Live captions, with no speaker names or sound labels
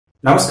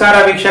ನಮಸ್ಕಾರ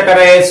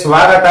ವೀಕ್ಷಕರೇ,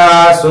 ಸ್ವಾಗತ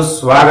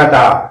ಸುಸ್ವಾಗತ.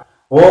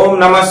 ಓಂ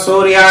ನಮಃ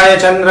ಸೂರ್ಯಾಯ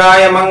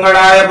ಚಂದ್ರಾಯ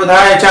ಮಂಗಳಾಯ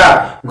ಬುಧಾಯ ಚ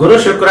ಗುರು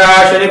ಶುಕ್ರ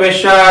ಶನಿ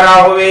ವೆಶ್ಯ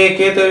ರಾಹುವೇ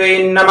ಕೇತುವೇ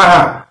ನಮಃ.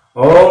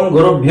 ಓಂ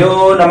ಗುರುಭ್ಯೋ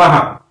ನಮಃ.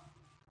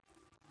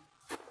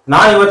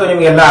 ನಾನು ಇವತ್ತು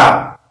ನಿಮಗೆಲ್ಲ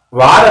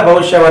ವಾರ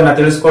ಭವಿಷ್ಯವನ್ನ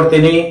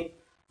ತಿಳಿಸ್ಕೊಡ್ತೀನಿ.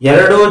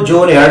 2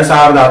 ಜೂನ್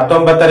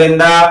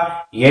 2019ರಿಂದ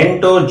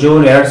 8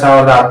 ಜೂನ್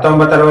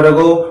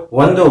 2019ರವರೆಗೂ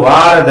ಒಂದು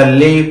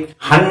ವಾರದಲ್ಲಿ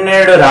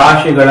 12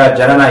 ರಾಶಿಗಳ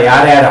ಜನನ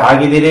ಯಾರ್ಯಾರು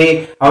ಆಗಿದ್ದೀರಿ,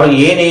 ಅವ್ರಿಗೆ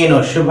ಏನೇನು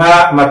ಶುಭ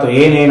ಮತ್ತು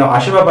ಏನೇನು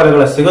ಅಶುಭ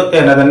ಫಲಗಳು ಸಿಗುತ್ತೆ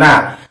ಅನ್ನೋದನ್ನ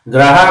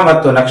ಗ್ರಹ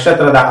ಮತ್ತು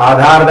ನಕ್ಷತ್ರದ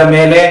ಆಧಾರದ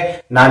ಮೇಲೆ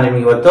ನಾನು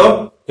ನಿಮ್ಗೆ ಇವತ್ತು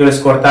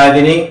ತಿಳಿಸ್ಕೊಡ್ತಾ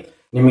ಇದ್ದೀನಿ.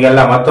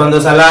 ನಿಮ್ಗೆಲ್ಲ ಮತ್ತೊಂದು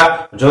ಸಲ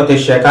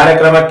ಜ್ಯೋತಿಷ್ಯ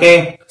ಕಾರ್ಯಕ್ರಮಕ್ಕೆ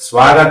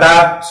ಸ್ವಾಗತ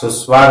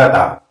ಸುಸ್ವಾಗತ.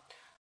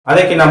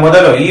 ಅದಕ್ಕಿಂತ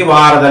ಮೊದಲು ಈ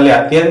ವಾರದಲ್ಲಿ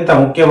ಅತ್ಯಂತ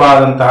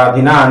ಮುಖ್ಯವಾದಂತಹ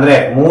ದಿನ ಅಂದ್ರೆ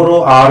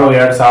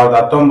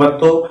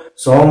 3/6/2019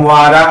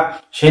 ಸೋಮವಾರ,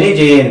 ಶನಿ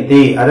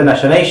ಜಯಂತಿ. ಅದನ್ನ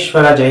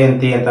ಶನೈಶ್ವರ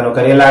ಜಯಂತಿ ಅಂತಾನು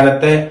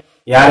ಕರೆಯಲಾಗುತ್ತೆ.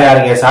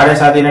 ಯಾರ್ಯಾರಿಗೆ ಸಾಡೆ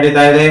ಸಾತಿ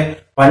ನಡೀತಾ ಇದೆ,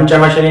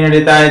 ಪಂಚಮ ಶನಿ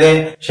ನಡೀತಾ ಇದೆ,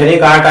 ಶನಿ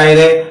ಕಾಟ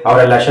ಇದೆ,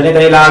 ಅವರೆಲ್ಲ ಶನಿ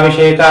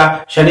ತೈಲಾಭಿಷೇಕ,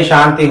 ಶನಿ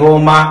ಶಾಂತಿ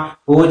ಹೋಮ,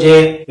 ಪೂಜೆ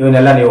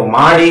ಇವನ್ನೆಲ್ಲ ನೀವು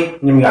ಮಾಡಿ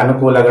ನಿಮ್ಗೆ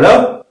ಅನುಕೂಲಗಳು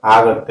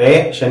ಆಗುತ್ತೆ.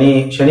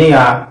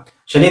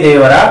 ಶನಿ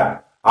ದೇವರ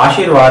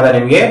ಆಶೀರ್ವಾದ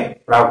ನಿಮ್ಗೆ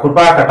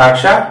ಕೃಪಾ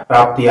ಕಟಾಕ್ಷ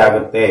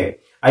ಪ್ರಾಪ್ತಿಯಾಗುತ್ತೆ.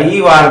 ಈ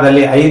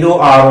ವಾರದಲ್ಲಿ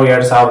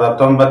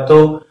 5/6/2019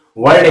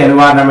 ವರ್ಲ್ಡ್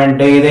ಎನ್ವೈರನ್ಮೆಂಟ್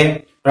ಡೇ ಇದೆ.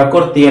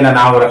 ಪ್ರಕೃತಿಯನ್ನ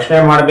ನಾವು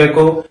ರಕ್ಷಣೆ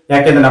ಮಾಡಬೇಕು.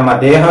 ಯಾಕೆಂದ್ರೆ ನಮ್ಮ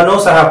ದೇಹನೂ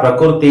ಸಹ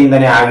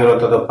ಪ್ರಕೃತಿಯಿಂದನೇ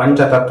ಆಗಿರುವಂತದ್ದು.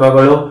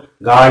 ಪಂಚತತ್ವಗಳು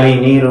ಗಾಳಿ,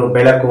 ನೀರು,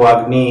 ಬೆಳಕು,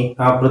 ಅಗ್ನಿ,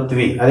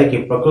 ಪೃಥ್ವಿ. ಅದಕ್ಕೆ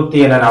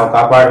ಪ್ರಕೃತಿಯನ್ನ ನಾವು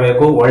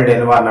ಕಾಪಾಡಬೇಕು. ವರ್ಲ್ಡ್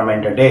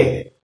ಎನ್ವೈರನ್ಮೆಂಟ್ ಡೇ ಇದೆ.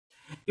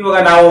 ಇವಾಗ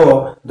ನಾವು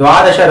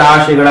 12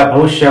 ರಾಶಿಗಳ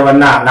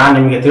ಭವಿಷ್ಯವನ್ನ ನಾನು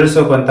ನಿಮ್ಗೆ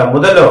ತಿಳಿಸೋಕಂತ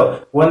ಮೊದಲು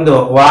ಒಂದು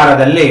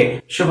ವಾರದಲ್ಲಿ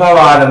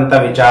ಶುಭವಾದಂತ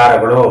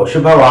ವಿಚಾರಗಳು,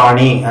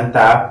 ಶುಭವಾಣಿ ಅಂತ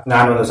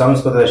ನಾನೊಂದು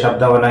ಸಂಸ್ಕೃತದ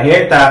ಶಬ್ದವನ್ನ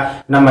ಹೇಳ್ತಾ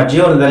ನಮ್ಮ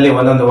ಜೀವನದಲ್ಲಿ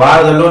ಒಂದೊಂದು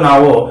ವಾರದಲ್ಲೂ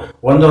ನಾವು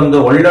ಒಂದೊಂದು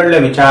ಒಳ್ಳೊಳ್ಳೆ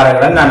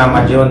ವಿಚಾರಗಳನ್ನ ನಮ್ಮ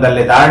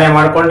ಜೀವನದಲ್ಲಿ ಧಾರಣೆ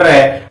ಮಾಡಿಕೊಂಡ್ರೆ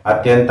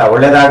ಅತ್ಯಂತ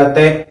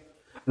ಒಳ್ಳೇದಾಗುತ್ತೆ.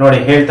 ನೋಡಿ,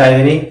 ಹೇಳ್ತಾ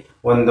ಇದ್ದೀನಿ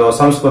ಒಂದು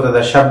ಸಂಸ್ಕೃತದ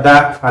ಶಬ್ದ,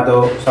 ಅದು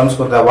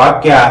ಸಂಸ್ಕೃತ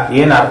ವಾಕ್ಯ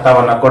ಏನ್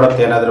ಅರ್ಥವನ್ನ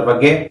ಕೊಡುತ್ತೆ ಅನ್ನೋದ್ರ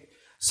ಬಗ್ಗೆ.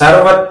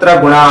 ಸರ್ವತ್ರ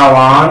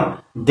ಗುಣವಾನ್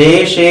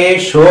ದೇಶೇ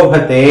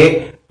ಶೋಭತೆ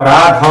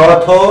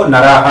ಪ್ರಾಧೌಥೋ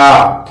ನರಃ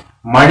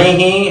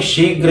ಮಣಿಹಿ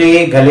ಶೀಘ್ರೇ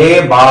ಗಲೇ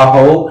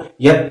ಬಾಹೌ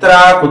ಯತ್ರ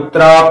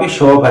ಕುತ್ರಾಪಿ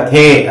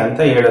ಶೋಭತೆ ಅಂತ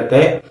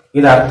ಹೇಳುತ್ತೆ.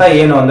 ಇದರ ಅರ್ಥ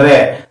ಏನು ಅಂದ್ರೆ,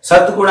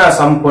 ಸದ್ಗುಣ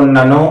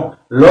ಸಂಪನ್ನನು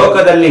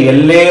ಲೋಕದಲ್ಲಿ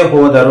ಎಲ್ಲೇ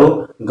ಹೋದರೂ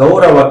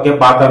ಗೌರವಕ್ಕೆ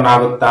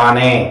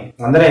ಪಾತ್ರನಾಗುತ್ತಾನೆ.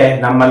 ಅಂದ್ರೆ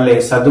ನಮ್ಮಲ್ಲಿ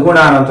ಸದ್ಗುಣ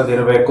ಅನ್ನೋಂಥದ್ದು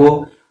ಇರಬೇಕು.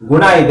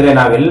 ಗುಣ ಇದ್ರೆ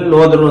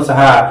ನಾವೆಲ್ಲೋದ್ರೂ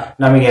ಸಹ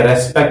ನಮಗೆ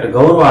ರೆಸ್ಪೆಕ್ಟ್,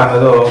 ಗೌರವ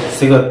ಅನ್ನೋದು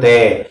ಸಿಗುತ್ತೆ.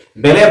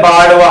 ಬೆಲೆ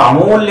ಬಾಳುವ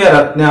ಅಮೂಲ್ಯ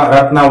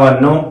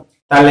ರತ್ನವನ್ನು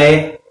ತಲೆ,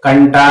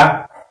 ಕಂಠ,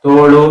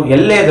 ತೋಳು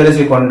ಎಲ್ಲೇ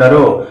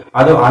ಧರಿಸಿಕೊಂಡರೂ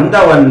ಅದು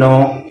ಅಂದವನ್ನು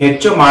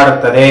ಹೆಚ್ಚು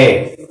ಮಾಡುತ್ತದೆ,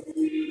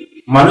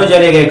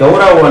 ಮನುಜನಿಗೆ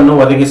ಗೌರವವನ್ನು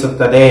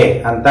ಒದಗಿಸುತ್ತದೆ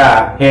ಅಂತ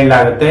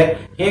ಹೇಳಲಾಗುತ್ತೆ.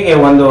 ಹೀಗೆ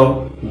ಒಂದು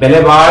ಬೆಲೆ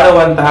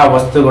ಬಾಳುವಂತಹ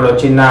ವಸ್ತುಗಳು,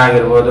 ಚಿನ್ನ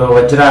ಆಗಿರ್ಬೋದು,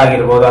 ವಜ್ರ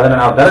ಆಗಿರ್ಬೋದು, ಅದನ್ನು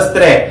ನಾವು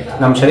ಧರಿಸಿದ್ರೆ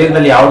ನಮ್ಮ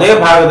ಶರೀರದಲ್ಲಿ ಯಾವುದೇ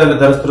ಭಾಗದಲ್ಲಿ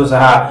ಧರಿಸಿದ್ರು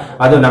ಸಹ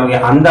ಅದು ನಮಗೆ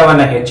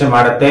ಅಂದವನ್ನ ಹೆಚ್ಚು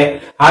ಮಾಡುತ್ತೆ.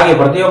 ಹಾಗೆ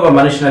ಪ್ರತಿಯೊಬ್ಬ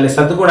ಮನುಷ್ಯನಲ್ಲಿ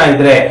ಸದ್ಗುಣ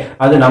ಇದ್ರೆ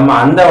ಅದು ನಮ್ಮ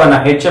ಅಂದವನ್ನ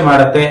ಹೆಚ್ಚು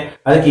ಮಾಡುತ್ತೆ.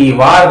 ಅದಕ್ಕೆ ಈ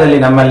ವಾರದಲ್ಲಿ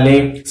ನಮ್ಮಲ್ಲಿ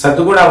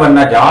ಸದ್ಗುಣವನ್ನ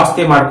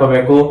ಜಾಸ್ತಿ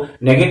ಮಾಡ್ಕೋಬೇಕು,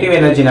 ನೆಗೆಟಿವ್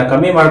ಎನರ್ಜಿನ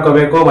ಕಮ್ಮಿ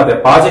ಮಾಡ್ಕೋಬೇಕು, ಮತ್ತೆ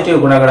ಪಾಸಿಟಿವ್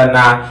ಗುಣಗಳನ್ನ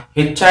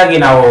ಹೆಚ್ಚಾಗಿ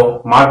ನಾವು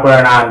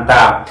ಮಾಡ್ಕೊಳ್ಳೋಣ ಅಂತ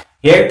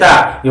ಹೇಳ್ತಾ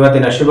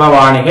ಇವತ್ತಿನ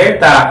ಶುಭವಾಣಿ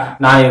ಹೇಳ್ತಾ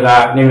ನಾನೀಗ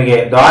ನಿಮಗೆ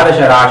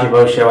 12 ರಾಶಿ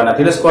ಭವಿಷ್ಯವನ್ನ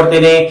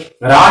ತಿಳಿಸ್ಕೊಡ್ತೀನಿ.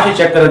 ರಾಶಿ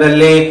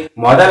ಚಕ್ರದಲ್ಲಿ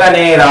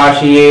ಮೊದಲನೇ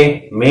ರಾಶಿಯೇ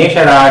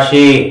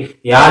ಮೇಷರಾಶಿ.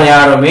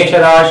 ಯಾರ್ಯಾರು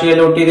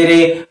ಮೇಷರಾಶಿಯಲ್ಲಿ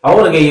ಹುಟ್ಟಿದಿರಿ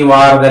ಅವ್ರಿಗೆ ಈ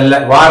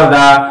ವಾರದ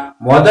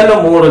ಮೊದಲು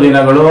 3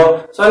 ದಿನಗಳು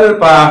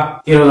ಸ್ವಲ್ಪ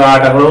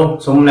ತಿರುಗಾಟಗಳು,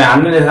 ಸುಮ್ಮನೆ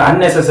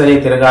ಅನ್ನೆಸೆಸರಿ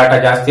ತಿರುಗಾಟ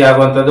ಜಾಸ್ತಿ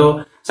ಆಗುವಂಥದ್ದು,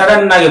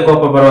 ಸಡನ್ ಆಗಿ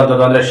ಕೋಪ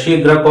ಬರುವಂಥದ್ದು, ಅಂದ್ರೆ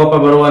ಶೀಘ್ರ ಕೋಪ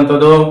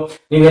ಬರುವಂಥದ್ದು,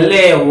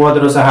 ನೀವೆಲ್ಲೇ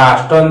ಹೋದ್ರೂ ಸಹ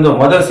ಅಷ್ಟೊಂದು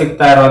ಮೊದಲು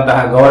ಸಿಗ್ತಾ ಇರುವಂತಹ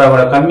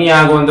ಗೌರವಗಳು ಕಮ್ಮಿ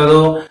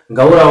ಆಗುವಂಥದ್ದು,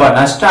 ಗೌರವ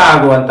ನಷ್ಟ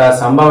ಆಗುವಂತಹ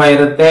ಸಂಭವ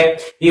ಇರುತ್ತೆ.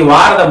 ಈ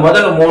ವಾರದ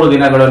ಮೊದಲು 3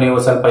 ದಿನಗಳು ನೀವು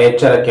ಸ್ವಲ್ಪ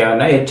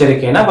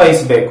ಎಚ್ಚರಿಕೆಯನ್ನ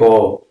ವಹಿಸಬೇಕು.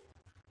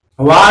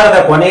 ವಾರದ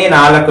ಕೊನೆ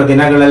 4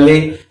 ದಿನಗಳಲ್ಲಿ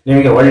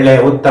ನಿಮಗೆ ಒಳ್ಳೆ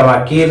ಉತ್ತಮ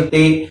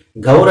ಕೀರ್ತಿ,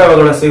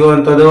 ಗೌರವಗಳು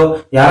ಸಿಗುವಂಥದ್ದು,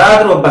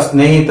 ಯಾರಾದ್ರೂ ಒಬ್ಬ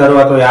ಸ್ನೇಹಿತರು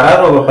ಅಥವಾ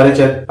ಯಾರಾದ್ರೂ ಒಬ್ಬ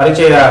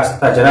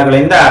ಪರಿಚಯಸ್ಥ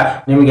ಜನಗಳಿಂದ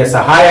ನಿಮಗೆ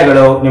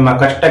ಸಹಾಯಗಳು, ನಿಮ್ಮ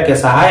ಕಷ್ಟಕ್ಕೆ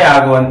ಸಹಾಯ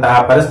ಆಗುವಂತಹ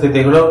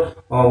ಪರಿಸ್ಥಿತಿಗಳು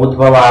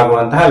ಉದ್ಭವ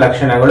ಆಗುವಂತಹ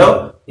ಲಕ್ಷಣಗಳು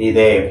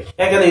ಇದೆ.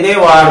 ಯಾಕಂದ್ರೆ ಇದೇ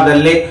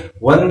ವಾರದಲ್ಲಿ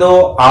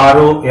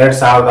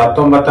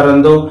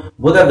 1/6/2019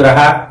 ಬುಧ ಗ್ರಹ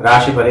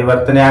ರಾಶಿ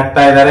ಪರಿವರ್ತನೆ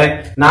ಆಗ್ತಾ ಇದ್ದಾರೆ.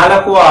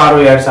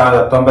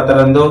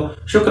 4/6/2019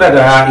 ಶುಕ್ರ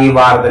ಗ್ರಹ ಈ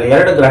ವಾರದಲ್ಲಿ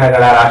 2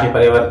 ಗ್ರಹಗಳ ರಾಶಿ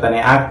ಪರಿವರ್ತನೆ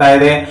ಆಗ್ತಾ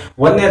ಇದೆ.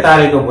 1ನೇ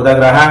ತಾರೀಕು ಬುಧ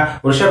ಗ್ರಹ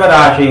ವೃಷಭ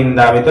ರಾಶಿಯಿಂದ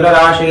ಮಿಥುನ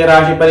ರಾಶಿಗೆ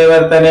ರಾಶಿ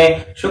ಪರಿವರ್ತನೆ,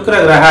 ಶುಕ್ರ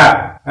ಗ್ರಹ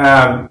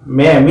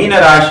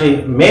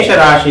ಮೇಷ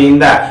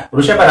ರಾಶಿಯಿಂದ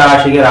ವೃಷಭ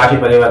ರಾಶಿಗೆ ರಾಶಿ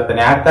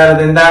ಪರಿವರ್ತನೆ ಆಗ್ತಾ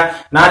ಇರೋದ್ರಿಂದ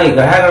ನಾನು ಈ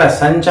ಗ್ರಹಗಳ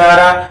ಸಂಚಾರ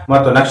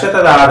ಮತ್ತು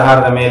ನಕ್ಷತ್ರದ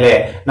ಆಧಾರದ ಮೇಲೆ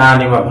ನಾನು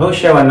ನಿಮ್ಮ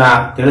ಭವಿಷ್ಯವನ್ನ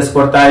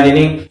ತಿಳಿಸ್ಕೊಡ್ತಾ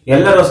ಇದ್ದೀನಿ.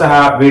 ಎಲ್ಲರೂ ಸಹ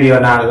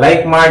ವಿಡಿಯೋನ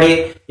ಲೈಕ್ ಮಾಡಿ,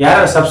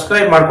 ಯಾರು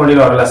ಸಬ್ಸ್ಕ್ರೈಬ್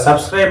ಮಾಡ್ಕೊಂಡಿರೋ ಅವರೆಲ್ಲ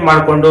ಸಬ್ಸ್ಕ್ರೈಬ್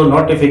ಮಾಡಿಕೊಂಡು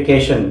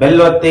ನೋಟಿಫಿಕೇಶನ್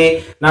ಬೆಲ್ ಒತ್ತಿ.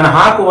 ನಾನು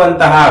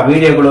ಹಾಕುವಂತಹ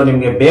ವಿಡಿಯೋಗಳು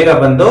ನಿಮ್ಗೆ ಬೇಗ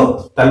ಬಂದು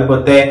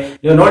ತಲುಪುತ್ತೆ.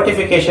 ನೀವು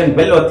ನೋಟಿಫಿಕೇಶನ್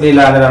ಬೆಲ್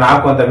ಒತ್ತಲಿಲ್ಲ ಅಂದ್ರೆ ನಾನು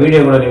ಹಾಕುವಂತ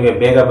ವಿಡಿಯೋಗಳು ನಿಮ್ಗೆ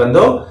ಬೇಗ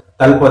ಬಂದು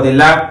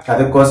ತಲುಪೋದಿಲ್ಲ.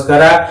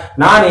 ಅದಕ್ಕೋಸ್ಕರ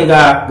ನಾನೀಗ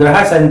ಗ್ರಹ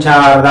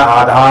ಸಂಚಾರದ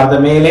ಆಧಾರದ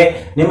ಮೇಲೆ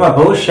ನಿಮ್ಮ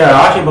ಭವಿಷ್ಯ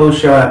ರಾಶಿ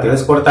ಭವಿಷ್ಯವನ್ನ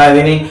ತಿಳಿಸ್ಕೊಡ್ತಾ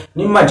ಇದ್ದೀನಿ.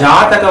 ನಿಮ್ಮ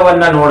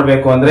ಜಾತಕವನ್ನ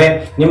ನೋಡ್ಬೇಕು ಅಂದ್ರೆ,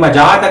 ನಿಮ್ಮ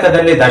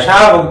ಜಾತಕದಲ್ಲಿ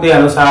ದಶಾಭುಕ್ತಿ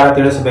ಅನುಸಾರ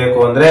ತಿಳಿಸಬೇಕು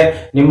ಅಂದ್ರೆ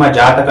ನಿಮ್ಮ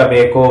ಜಾತಕ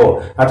ಬೇಕು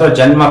ಅಥವಾ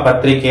ಜನ್ಮ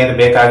ಪತ್ರಿಕೆ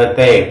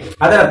ಬೇಕಾಗುತ್ತೆ.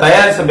 ಅದನ್ನು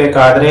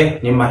ತಯಾರಿಸಬೇಕಾದ್ರೆ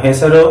ನಿಮ್ಮ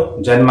ಹೆಸರು,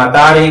 ಜನ್ಮ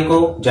ತಾರೀಕು,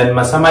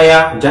 ಜನ್ಮ ಸಮಯ,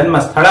 ಜನ್ಮ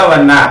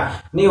ಸ್ಥಳವನ್ನ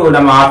ನೀವು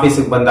ನಮ್ಮ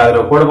ಆಫೀಸಿಗೆ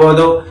ಬಂದಾದ್ರೂ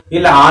ಕೊಡ್ಬೋದು,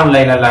 ಇಲ್ಲ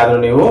ಆನ್ಲೈನ್ ಅಲ್ಲಾದ್ರೂ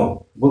ನೀವು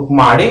ಬುಕ್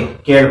ಮಾಡಿ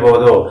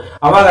ಕೇಳ್ಬೋದು.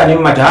 ಅವಾಗ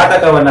ನಿಮ್ಮ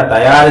ಜಾತಕವನ್ನ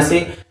ತಯಾರಿಸಿ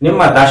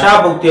ನಿಮ್ಮ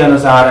ದಶಾಭುಕ್ತಿ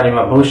ಅನುಸಾರ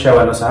ನಿಮ್ಮ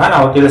ಭವಿಷ್ಯವನ್ನು ಸಹ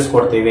ನಾವು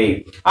ತಿಳಿಸ್ಕೊಡ್ತೀವಿ.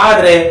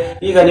 ಆದ್ರೆ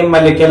ಈಗ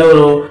ನಿಮ್ಮಲ್ಲಿ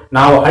ಕೆಲವರು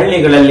ನಾವು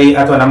ಹಳ್ಳಿಗಳಲ್ಲಿ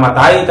ಅಥವಾ ನಮ್ಮ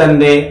ತಾಯಿ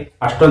ತಂದೆ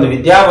ಅಷ್ಟೊಂದು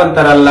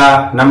ವಿದ್ಯಾವಂತರಲ್ಲ,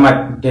 ನಮ್ಮ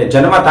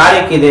ಜನ್ಮ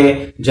ತಾರೀಕಿದೆ,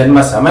 ಜನ್ಮ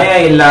ಸಮಯ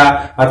ಇಲ್ಲ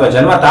ಅಥವಾ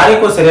ಜನ್ಮ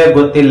ತಾರೀಕು ಸರಿಯಾಗಿ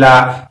ಗೊತ್ತಿಲ್ಲ,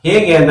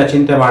 ಹೇಗೆ ಅಂತ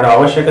ಚಿಂತೆ ಮಾಡೋ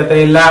ಅವಶ್ಯಕತೆ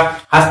ಇಲ್ಲ.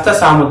 ಹಸ್ತ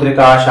ಸಾಮುದ್ರಿಕ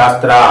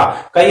ಶಾಸ್ತ್ರ,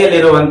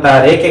 ಕೈಯಲ್ಲಿರುವಂತಹ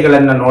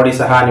ರೇಖೆಗಳನ್ನ ನೋಡಿ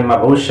ಸಹ ನಿಮ್ಮ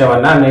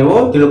ಭವಿಷ್ಯವನ್ನ ನೀವು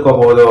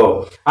ತಿಳ್ಕೋಬಹುದು.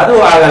 ಅದು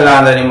ಆಗಲ್ಲ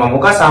ಅಂದ್ರೆ ನಿಮ್ಮ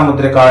ಮುಖ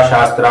ಸಾಮುದ್ರಿಕ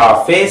ಶಾಸ್ತ್ರ,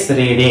 ಫೇಸ್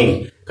ರೀಡಿಂಗ್,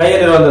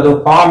 ಕೈಯಲ್ಲಿರುವಂತದ್ದು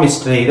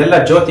ಪಾಮಿಸ್ಟ್ರಿ, ಇದೆಲ್ಲ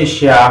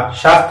ಜ್ಯೋತಿಷ್ಯ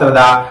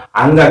ಶಾಸ್ತ್ರದ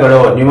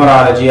ಅಂಗಗಳು.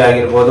 ನ್ಯೂಮರಾಲಜಿ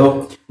ಆಗಿರ್ಬೋದು,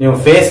 ನೀವು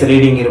ಫೇಸ್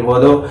ರೀಡಿಂಗ್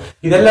ಇರ್ಬೋದು,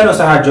 ಇದೆಲ್ಲನೂ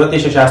ಸಹ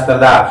ಜ್ಯೋತಿಷ್ಯ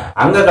ಶಾಸ್ತ್ರದ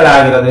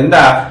ಅಂಗಗಳಾಗಿರೋದ್ರಿಂದ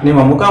ನಿಮ್ಮ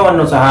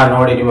ಮುಖವನ್ನು ಸಹ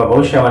ನೋಡಿ ನಿಮ್ಮ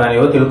ಭವಿಷ್ಯವನ್ನ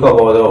ನೀವು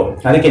ತಿಳ್ಕೋಬಹುದು.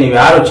 ಅದಕ್ಕೆ ನೀವು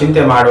ಯಾರು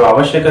ಚಿಂತೆ ಮಾಡುವ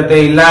ಅವಶ್ಯಕತೆ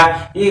ಇಲ್ಲ.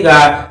 ಈಗ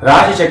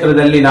ರಾಶಿ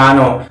ಚಕ್ರದಲ್ಲಿ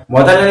ನಾನು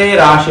ಮೊದಲನೇ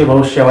ರಾಶಿ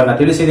ಭವಿಷ್ಯವನ್ನ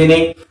ತಿಳಿಸಿದ್ದೀನಿ.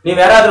 ನೀವು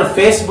ಯಾರಾದ್ರೂ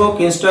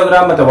ಫೇಸ್ಬುಕ್,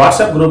 ಇನ್ಸ್ಟಾಗ್ರಾಮ್ ಮತ್ತು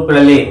ವಾಟ್ಸ್ಆಪ್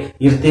ಗ್ರೂಪ್ಗಳಲ್ಲಿ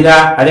ಇರ್ತೀರಾ,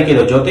 ಅದಕ್ಕೆ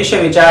ಇದು ಜ್ಯೋತಿಷ್ಯ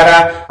ವಿಚಾರ,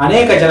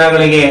 ಅನೇಕ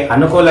ಜನಗಳಿಗೆ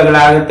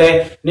ಅನುಕೂಲಗಳಾಗುತ್ತೆ.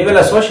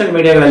 ನೀವೆಲ್ಲ ಸೋಷಿಯಲ್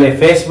ಮೀಡಿಯಾಗಳಲ್ಲಿ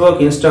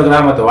ಫೇಸ್ಬುಕ್,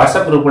 ಇನ್ಸ್ಟಾಗ್ರಾಮ್ ಮತ್ತು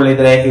ವಾಟ್ಸ್ಆಪ್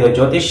ಗ್ರೂಪ್ಗಳಿದ್ರೆ ಇದು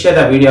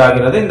ಜ್ಯೋತಿಷ್ಯದ ವಿಡಿಯೋ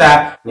ಆಗಿರೋದ್ರಿಂದ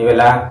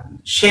ನೀವೆಲ್ಲ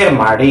ಶೇರ್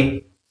ಮಾಡಿ.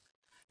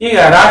 ಈಗ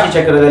ರಾಶಿ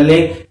ಚಕ್ರದಲ್ಲಿ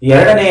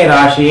ಎರಡನೇ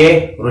ರಾಶಿಯೇ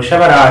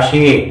ವೃಷಭ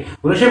ರಾಶಿ.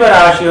 ವೃಷಭ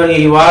ರಾಶಿಯವರಿಗೆ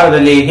ಈ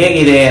ವಾರದಲ್ಲಿ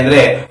ಹೇಗಿದೆ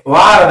ಅಂದ್ರೆ,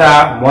 ವಾರದ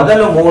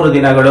ಮೊದಲು 3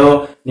 ದಿನಗಳು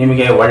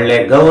ನಿಮಗೆ ಒಳ್ಳೆ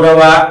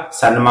ಗೌರವ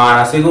ಸನ್ಮಾನ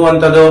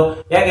ಸಿಗುವಂತದ್ದು.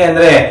 ಯಾಕೆ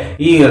ಅಂದ್ರೆ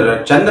ಈ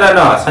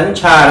ಚಂದ್ರನ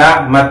ಸಂಚಾರ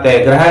ಮತ್ತೆ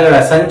ಗ್ರಹಗಳ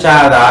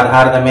ಸಂಚಾರದ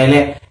ಆಧಾರದ ಮೇಲೆ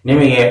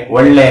ನಿಮಗೆ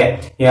ಒಳ್ಳೆ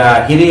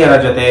ಹಿರಿಯರ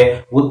ಜೊತೆ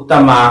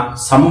ಉತ್ತಮ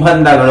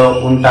ಸಂಬಂಧಗಳು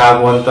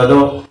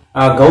ಉಂಟಾಗುವಂಥದ್ದು,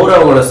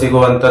 ಗೌರವಗಳು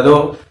ಸಿಗುವಂಥದ್ದು.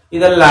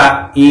 ಇದೆಲ್ಲ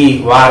ಈ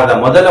ವಾರದ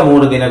ಮೊದಲ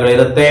 3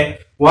 ದಿನಗಳಿರುತ್ತೆ.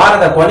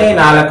 ವಾರದ ಕೊನೆ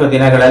 4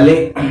 ದಿನಗಳಲ್ಲಿ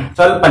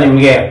ಸ್ವಲ್ಪ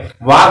ನಿಮ್ಗೆ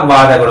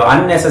ವಾಗ್ವಾದಗಳು,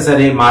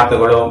 ಅನ್ನೆಸೆಸರಿ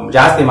ಮಾತುಗಳು,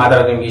 ಜಾಸ್ತಿ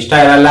ಮಾತಾಡೋದು ನಿಮ್ಗೆ ಇಷ್ಟ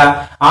ಇರಲ್ಲ,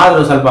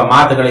 ಆದ್ರೂ ಸ್ವಲ್ಪ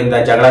ಮಾತುಗಳಿಂದ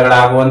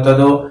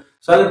ಜಗಳಗಳಾಗುವಂಥದ್ದು,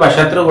 ಸ್ವಲ್ಪ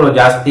ಶತ್ರುಗಳು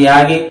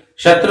ಜಾಸ್ತಿಯಾಗಿ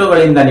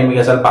ಶತ್ರುಗಳಿಂದ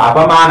ನಿಮಗೆ ಸ್ವಲ್ಪ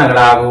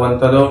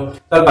ಅಪಮಾನಗಳಾಗುವಂಥದ್ದು,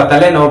 ಸ್ವಲ್ಪ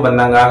ತಲೆನೋವು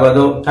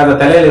ಬಂದಂಗಾಗೋದು, ಅಥವಾ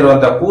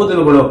ತಲೆಯಲ್ಲಿರುವಂತಹ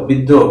ಕೂದಲುಗಳು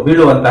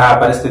ಬೀಳುವಂತಹ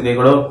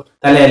ಪರಿಸ್ಥಿತಿಗಳು,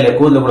 ತಲೆಯಲ್ಲಿ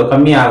ಕೂದಲುಗಳು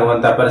ಕಮ್ಮಿ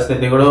ಆಗುವಂತಹ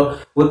ಪರಿಸ್ಥಿತಿಗಳು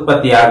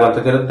ಉತ್ಪತ್ತಿ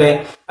ಆಗುವಂಥದ್ದು ಇರುತ್ತೆ.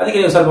 ಅದಕ್ಕೆ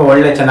ನೀವು ಸ್ವಲ್ಪ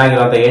ಒಳ್ಳೆ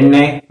ಚೆನ್ನಾಗಿರುವಂತಹ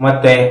ಎಣ್ಣೆ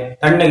ಮತ್ತೆ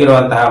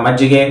ತಣ್ಣಗಿರುವಂತಹ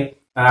ಮಜ್ಜಿಗೆ,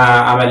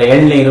 ಆಮೇಲೆ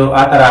ಎಳ್ನೀರು,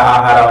 ಆ ತರ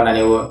ಆಹಾರವನ್ನ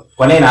ನೀವು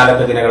ಕೊನೆ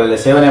 4 ದಿನಗಳಲ್ಲಿ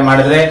ಸೇವನೆ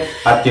ಮಾಡಿದ್ರೆ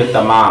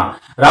ಅತ್ಯುತ್ತಮ.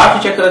 ರಾಶಿ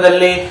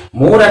ಚಕ್ರದಲ್ಲಿ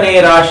 3ನೇ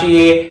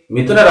ರಾಶಿಯೇ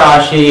ಮಿಥುನ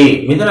ರಾಶಿ.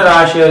 ಮಿಥುನ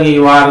ರಾಶಿಯಾಗಿ ಈ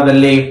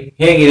ವಾರದಲ್ಲಿ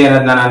ಹೇಗಿದೆ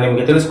ಅನ್ನೋದನ್ನ ನಾನು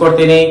ನಿಮ್ಗೆ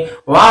ತಿಳಿಸ್ಕೊಡ್ತೀನಿ.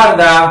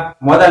 ವಾರದ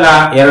ಮೊದಲ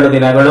 2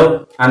 ದಿನಗಳು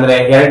ಅಂದ್ರೆ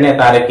 2ನೇ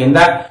ತಾರೀಕಿಂದ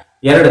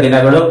 2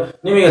 ದಿನಗಳು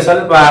ನಿಮಗೆ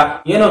ಸ್ವಲ್ಪ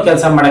ಏನೋ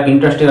ಕೆಲಸ ಮಾಡಕ್ಕೆ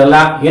ಇಂಟ್ರೆಸ್ಟ್ ಇರಲ್ಲ,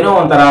 ಏನೋ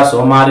ಒಂಥರ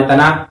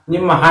ಸೋಮಾರಿತನ,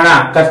 ನಿಮ್ಮ ಹಣ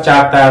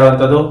ಖರ್ಚಾಗ್ತಾ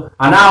ಇರುವಂತದ್ದು,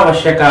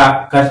 ಅನಾವಶ್ಯಕ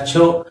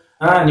ಖರ್ಚು,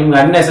 ನಿಮ್ಗೆ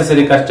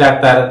ಅನ್ನೆಸೆಸರಿ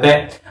ಖರ್ಚಾಗ್ತಾ ಇರುತ್ತೆ.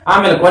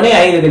 ಆಮೇಲೆ ಕೊನೆ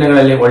 5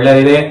 ದಿನಗಳಲ್ಲಿ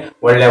ಒಳ್ಳೆದಿದೆ,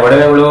 ಒಳ್ಳೆ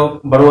ಒಡವೆಗಳು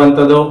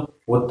ಬರುವಂತದ್ದು,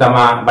 ಉತ್ತಮ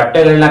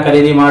ಬಟ್ಟೆಗಳನ್ನ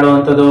ಖರೀದಿ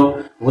ಮಾಡುವಂಥದ್ದು,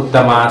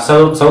 ಉತ್ತಮ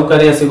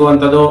ಸೌಕರ್ಯ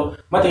ಸಿಗುವಂಥದ್ದು,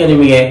 ಮತ್ತೆ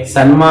ನಿಮಗೆ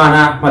ಸನ್ಮಾನ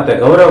ಮತ್ತೆ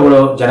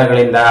ಗೌರವಗಳು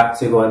ಜನಗಳಿಂದ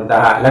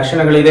ಸಿಗುವಂತಹ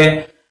ಲಕ್ಷಣಗಳಿದೆ.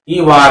 ಈ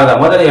ವಾರದ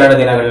ಮೊದಲ 2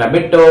 ದಿನಗಳನ್ನ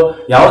ಬಿಟ್ಟು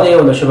ಯಾವುದೇ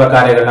ಒಂದು ಶುಭ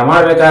ಕಾರ್ಯಗಳನ್ನ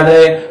ಮಾಡಬೇಕಾದ್ರೆ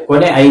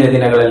ಕೊನೆ 5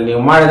 ದಿನಗಳಲ್ಲಿ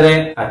ನೀವು ಮಾಡಿದ್ರೆ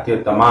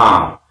ಅತ್ಯುತ್ತಮ.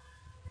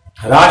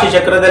 ರಾಶಿ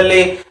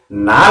ಚಕ್ರದಲ್ಲಿ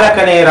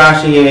 4ನೇ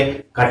ರಾಶಿಯೇ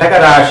ಕಟಕ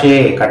ರಾಶಿ.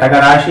 ಕಟಕ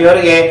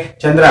ರಾಶಿಯವರಿಗೆ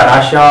ಚಂದ್ರ,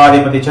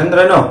 ರಾಶ್ಯಾಧಿಪತಿ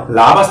ಚಂದ್ರನು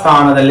ಲಾಭ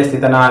ಸ್ಥಾನದಲ್ಲಿ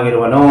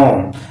ಸ್ಥಿತನಾಗಿರುವನು.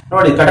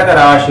 ನೋಡಿ, ಕಟಕ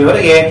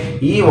ರಾಶಿಯವರಿಗೆ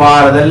ಈ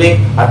ವಾರದಲ್ಲಿ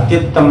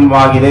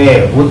ಅತ್ಯುತ್ತಮವಾಗಿದೆ.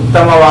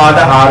 ಉತ್ತಮವಾದ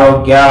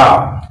ಆರೋಗ್ಯ,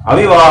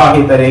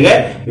 ಅವಿವಾಹಿತರಿಗೆ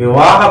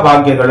ವಿವಾಹ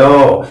ಭಾಗ್ಯಗಳು,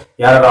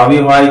 ಯಾರು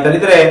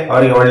ಅವಿವಾಹಿತರಿದ್ರೆ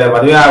ಅವರಿಗೆ ಒಳ್ಳೆ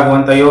ಮದುವೆ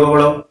ಆಗುವಂತ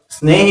ಯೋಗಗಳು,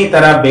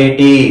 ಸ್ನೇಹಿತರ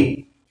ಭೇಟಿ,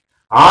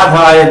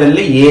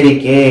 ಆದಾಯದಲ್ಲಿ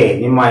ಏರಿಕೆ.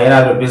 ನಿಮ್ಮ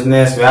ಏನಾದ್ರೂ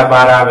ಬಿಸ್ನೆಸ್,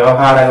 ವ್ಯಾಪಾರ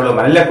ವ್ಯವಹಾರಗಳು,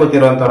 ಮನೆಯಲ್ಲೇ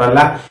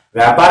ಕೂತಿರುವಂತವರಲ್ಲ,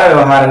 ವ್ಯಾಪಾರ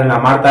ವ್ಯವಹಾರಗಳನ್ನ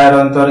ಮಾಡ್ತಾ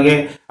ಇರುವಂತವ್ರಿಗೆ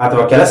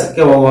ಅಥವಾ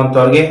ಕೆಲಸಕ್ಕೆ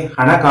ಹೋಗುವಂತವ್ರಿಗೆ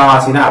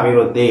ಹಣಕಾಸಿನ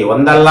ಅಭಿವೃದ್ಧಿ,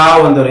 ಒಂದಲ್ಲ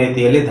ಒಂದು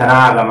ರೀತಿಯಲ್ಲಿ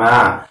ಧನಾಗಮನ,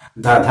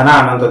 ಧನ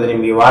ಅನ್ನೋಂಥದ್ದು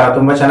ನಿಮ್ಗೆ ಈ ವಾರ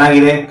ತುಂಬಾ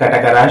ಚೆನ್ನಾಗಿದೆ.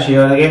 ಕಟಕ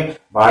ರಾಶಿಯವರಿಗೆ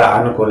ಬಹಳ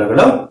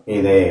ಅನುಕೂಲಗಳು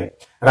ಇದೆ.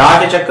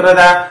 ರಾಶಿ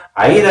ಚಕ್ರದ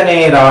 5ನೇ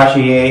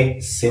ರಾಶಿಯೇ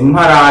ಸಿಂಹ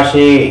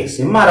ರಾಶಿ.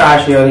 ಸಿಂಹ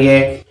ರಾಶಿಯವರಿಗೆ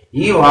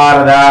ಈ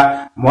ವಾರದ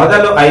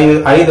ಮೊದಲು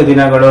 5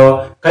 ದಿನಗಳು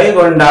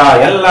ಕೈಗೊಂಡ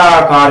ಎಲ್ಲಾ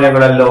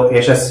ಕಾರ್ಯಗಳಲ್ಲೂ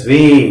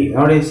ಯಶಸ್ವಿ.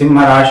 ನೋಡಿ,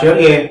 ಸಿಂಹ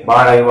ರಾಶಿಯವರಿಗೆ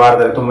ಬಹಳ ಈ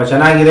ವಾರದಲ್ಲಿ ತುಂಬಾ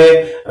ಚೆನ್ನಾಗಿದೆ.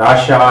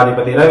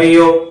 ರಾಶ್ಯಾಧಿಪತಿ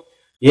ರವಿಯು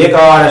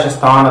ಏಕಾದಶ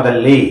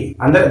ಸ್ಥಾನದಲ್ಲಿ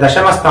ಅಂದ್ರೆ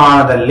ದಶಮ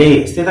ಸ್ಥಾನದಲ್ಲಿ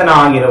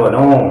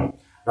ಸ್ಥಿತನಾಗಿರುವನು.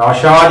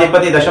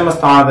 ರಾಶ್ಯಾಧಿಪತಿ ದಶಮ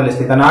ಸ್ಥಾನದಲ್ಲಿ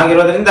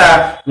ಸ್ಥಿತನಾಗಿರೋದ್ರಿಂದ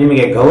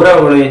ನಿಮಗೆ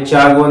ಗೌರವಗಳು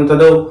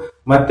ಹೆಚ್ಚಾಗುವಂಥದ್ದು,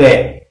 ಮತ್ತೆ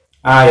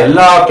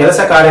ಎಲ್ಲಾ ಕೆಲಸ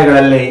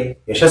ಕಾರ್ಯಗಳಲ್ಲಿ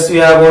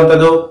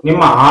ಯಶಸ್ವಿಯಾಗುವಂಥದ್ದು,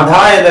 ನಿಮ್ಮ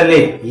ಆದಾಯದಲ್ಲಿ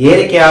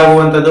ಏರಿಕೆ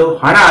ಆಗುವಂಥದ್ದು,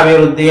 ಹಣ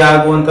ಅಭಿವೃದ್ಧಿ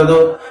ಆಗುವಂಥದ್ದು,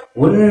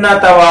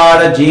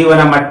 ಉನ್ನತವಾದ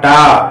ಜೀವನ ಮಟ್ಟ,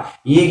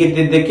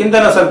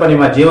 ಈಗಿದ್ದಕ್ಕಿಂತಲೂ ಸ್ವಲ್ಪ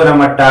ನಿಮ್ಮ ಜೀವನ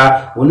ಮಟ್ಟ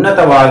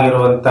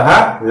ಉನ್ನತವಾಗಿರುವಂತಹ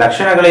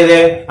ಲಕ್ಷಣಗಳಿದೆ.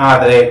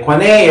 ಆದರೆ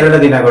ಕೊನೆ 2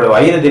 ದಿನಗಳು,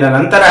 5 ದಿನ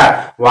ನಂತರ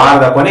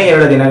ವಾರದ ಕೊನೆ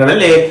 2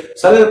 ದಿನಗಳಲ್ಲಿ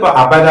ಸ್ವಲ್ಪ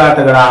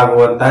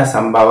ಅಪಘಾತಗಳಾಗುವಂತಹ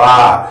ಸಂಭವ,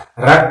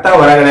 ರಕ್ತ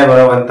ಹೊರಗಡೆ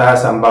ಬರುವಂತಹ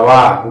ಸಂಭವ,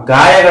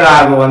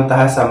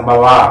 ಗಾಯಗಳಾಗುವಂತಹ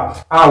ಸಂಭವ.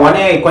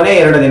 ಕೊನೆ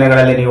 2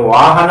 ದಿನಗಳಲ್ಲಿ ನೀವು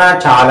ವಾಹನ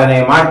ಚಾಲನೆ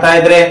ಮಾಡ್ತಾ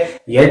ಇದ್ರೆ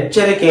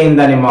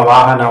ಎಚ್ಚರಿಕೆಯಿಂದ ನಿಮ್ಮ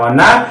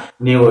ವಾಹನವನ್ನ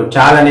ನೀವು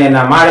ಚಾಲನೆಯನ್ನ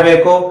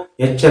ಮಾಡಬೇಕು.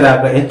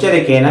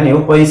 ಎಚ್ಚರಿಕೆಯನ್ನ ನೀವು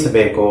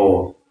ವಹಿಸಬೇಕು.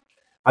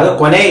 ಅದು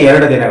ಕೊನೆ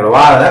 2 ದಿನಗಳು,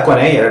 ವಾರದ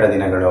ಕೊನೆ 2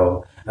 ದಿನಗಳು.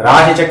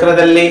 ರಾಶಿ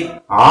ಚಕ್ರದಲ್ಲಿ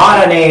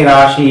 6ನೇ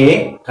ರಾಶಿಯೇ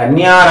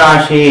ಕನ್ಯಾ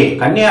ರಾಶಿ.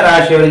 ಕನ್ಯಾ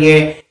ರಾಶಿಯವರಿಗೆ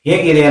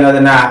ಹೇಗಿದೆ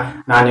ಅನ್ನೋದನ್ನ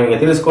ನಾನು ನಿಮಗೆ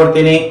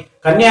ತಿಳಿಸ್ಕೊಡ್ತೀನಿ.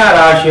 ಕನ್ಯಾ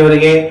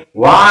ರಾಶಿಯವರಿಗೆ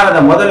ವಾರದ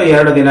ಮೊದಲು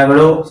 2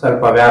 ದಿನಗಳು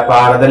ಸ್ವಲ್ಪ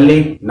ವ್ಯಾಪಾರದಲ್ಲಿ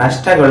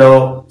ನಷ್ಟಗಳು,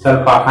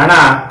 ಸ್ವಲ್ಪ ಹಣ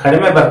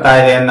ಕಡಿಮೆ ಬರ್ತಾ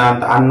ಇದೆ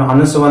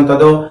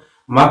ಅನ್ನಿಸುವಂಥದ್ದು,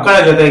 ಮಕ್ಕಳ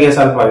ಜೊತೆಗೆ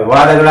ಸ್ವಲ್ಪ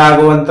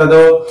ವಿವಾದಗಳಾಗುವಂಥದ್ದು.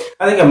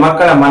 ಅದಕ್ಕೆ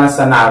ಮಕ್ಕಳ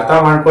ಮನಸ್ಸನ್ನ ಅರ್ಥ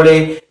ಮಾಡ್ಕೊಳ್ಳಿ.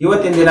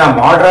 ಇವತ್ತಿನ ದಿನ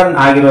ಮಾಡರ್ನ್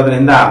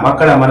ಆಗಿರೋದ್ರಿಂದ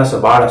ಮಕ್ಕಳ ಮನಸ್ಸು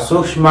ಬಹಳ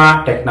ಸೂಕ್ಷ್ಮ,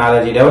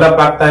 ಟೆಕ್ನಾಲಜಿ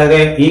ಡೆವಲಪ್ ಆಗ್ತಾ ಇದೆ.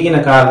 ಈಗಿನ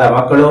ಕಾಲದ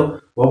ಮಕ್ಕಳು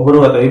ಒಬ್ರು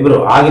ಅಥವಾ ಇಬ್ರು,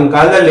 ಆಗಿನ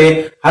ಕಾಲದಲ್ಲಿ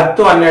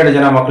 10-12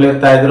 ಜನ ಮಕ್ಕಳು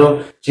ಇರ್ತಾ ಇದ್ರು,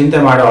 ಚಿಂತೆ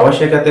ಮಾಡುವ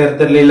ಅವಶ್ಯಕತೆ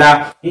ಇರ್ತಿರ್ಲಿಲ್ಲ.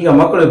 ಈಗ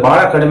ಮಕ್ಕಳು ಬಹಳ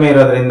ಕಡಿಮೆ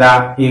ಇರೋದ್ರಿಂದ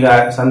ಈಗ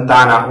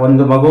ಸಂತಾನ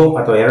 1 ಮಗು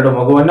ಅಥವಾ 2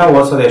 ಮಗುವನ್ನ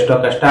ಓದಿಸೋದು ಎಷ್ಟೋ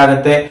ಕಷ್ಟ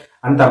ಆಗುತ್ತೆ.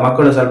 ಅಂತ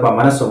ಮಕ್ಕಳು ಸ್ವಲ್ಪ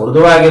ಮನಸ್ಸು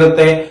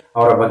ಮೃದುವಾಗಿರುತ್ತೆ.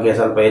 ಅವರ ಬಗ್ಗೆ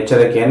ಸ್ವಲ್ಪ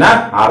ಎಚ್ಚರಿಕೆಯನ್ನ,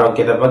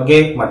 ಆರೋಗ್ಯದ ಬಗ್ಗೆ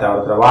ಮತ್ತೆ ಅವರ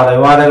ಹತ್ರ ವಾದ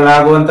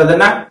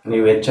ವಿವಾದಗಳಾಗುವಂತದನ್ನ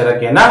ನೀವು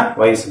ಎಚ್ಚರಿಕೆಯನ್ನ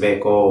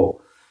ವಹಿಸಬೇಕು.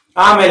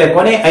 ಆಮೇಲೆ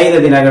ಕೊನೆ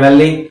 5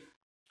 ದಿನಗಳಲ್ಲಿ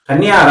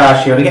ಕನ್ಯಾ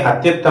ರಾಶಿಯವರಿಗೆ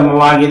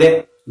ಅತ್ಯುತ್ತಮವಾಗಿದೆ.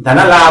 ಧನ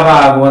ಲಾಭ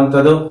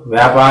ಆಗುವಂಥದ್ದು,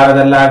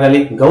 ವ್ಯಾಪಾರದಲ್ಲಾಗಲಿ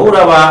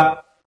ಗೌರವ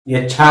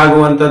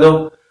ಹೆಚ್ಚಾಗುವಂಥದ್ದು,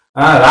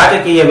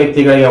 ರಾಜಕೀಯ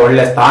ವ್ಯಕ್ತಿಗಳಿಗೆ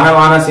ಒಳ್ಳೆ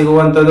ಸ್ಥಾನಮಾನ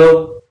ಸಿಗುವಂಥದ್ದು,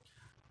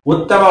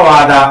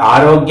 ಉತ್ತಮವಾದ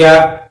ಆರೋಗ್ಯ.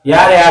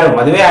 ಯಾರ್ಯಾರು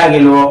ಮದುವೆ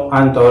ಆಗಿಲ್ವೋ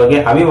ಅಂತವ್ರಿಗೆ,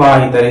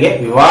 ಅವಿವಾಹಿತರಿಗೆ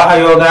ವಿವಾಹ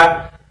ಯೋಗ.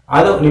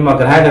 ಅದು ನಿಮ್ಮ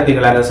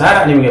ಗ್ರಹಗತಿಗಳ ಅನುಸಾರ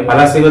ನಿಮಗೆ ಫಲ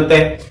ಸಿಗುತ್ತೆ.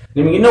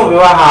 ನಿಮ್ಗೆ ಇನ್ನೂ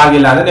ವಿವಾಹ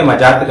ಆಗಿಲ್ಲ ಅಂದ್ರೆ ನಿಮ್ಮ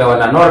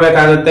ಜಾತಕವನ್ನ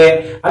ನೋಡ್ಬೇಕಾಗುತ್ತೆ.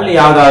 ಅಲ್ಲಿ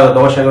ಯಾವ್ದಾದ್ರು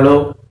ದೋಷಗಳು,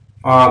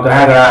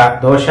 ಗ್ರಹಗಳ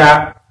ದೋಷ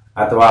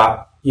ಅಥವಾ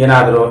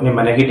ಏನಾದ್ರೂ ನಿಮ್ಮ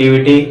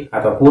ನೆಗೆಟಿವಿಟಿ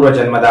ಅಥವಾ ಪೂರ್ವ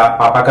ಜನ್ಮದ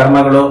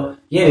ಪಾಪಕರ್ಮಗಳು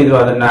ಏನಿದ್ರು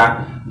ಅದನ್ನ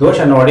ದೋಷ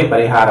ನೋಡಿ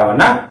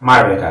ಪರಿಹಾರವನ್ನ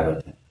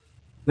ಮಾಡಬೇಕಾಗುತ್ತೆ.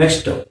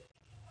 ನೆಕ್ಸ್ಟ್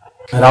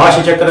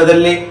ರಾಶಿ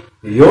ಚಕ್ರದಲ್ಲಿ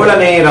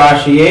 7ನೇ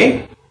ರಾಶಿಯೇ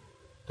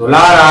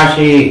ತುಲಾ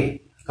ರಾಶಿ.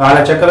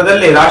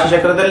 ಕಾಲಚಕ್ರದಲ್ಲಿ ರಾಶಿ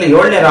ಚಕ್ರದಲ್ಲಿ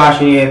 7ನೇ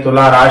ರಾಶಿಯೇ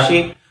ತುಲಾ ರಾಶಿ.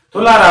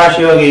 ತುಲಾ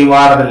ರಾಶಿಯವರಿಗೆ ಈ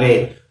ವಾರದಲ್ಲಿ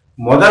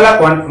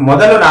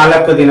ಮೊದಲು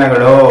 4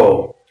 ದಿನಗಳು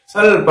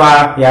ಸ್ವಲ್ಪ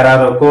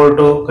ಯಾರು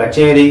ಕೋರ್ಟು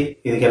ಕಚೇರಿ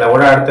ಇದಕ್ಕೆಲ್ಲ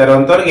ಓಡಾಡ್ತಾ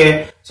ಇರುವಂತವ್ರಿಗೆ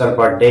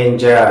ಸ್ವಲ್ಪ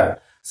ಡೇಂಜರ್,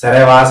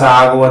 ಸೆರೆವಾಸ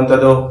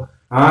ಆಗುವಂಥದ್ದು.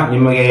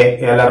 ನಿಮಗೆ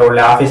ಎಲ್ಲರೂ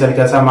ಒಳ್ಳೆ ಆಫೀಸಲ್ಲಿ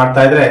ಕೆಲಸ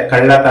ಮಾಡ್ತಾ ಇದ್ರೆ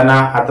ಕಳ್ಳತನ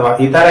ಅಥವಾ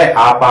ಇತರೆ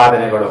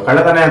ಆಪಾದನೆಗಳು,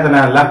 ಕಳ್ಳತನ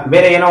ಅಲ್ಲ,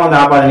 ಬೇರೆ ಏನೋ ಒಂದು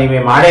ಆಪಾದನೆ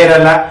ನೀವೇ ಮಾಡೇ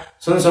ಇರಲ್ಲ,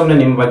 ಸುಮ್ನೆ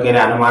ನಿಮ್ಮ ಬಗ್ಗೆನೇ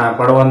ಅನುಮಾನ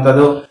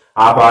ಪಡುವಂಥದ್ದು,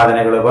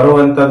 ಆಪಾದನೆಗಳು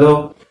ಬರುವಂಥದ್ದು,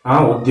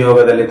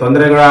 ಉದ್ಯೋಗದಲ್ಲಿ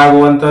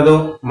ತೊಂದರೆಗಳಾಗುವಂಥದ್ದು,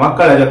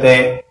 ಮಕ್ಕಳ ಜೊತೆ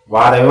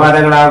ವಾದ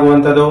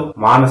ವಿವಾದಗಳಾಗುವಂಥದ್ದು,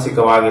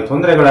 ಮಾನಸಿಕವಾಗಿ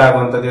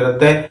ತೊಂದರೆಗಳಾಗುವಂಥದ್ದು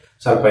ಇರುತ್ತೆ.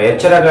 ಸ್ವಲ್ಪ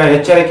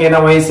ಎಚ್ಚರಿಕೆಯನ್ನು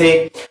ವಹಿಸಿ.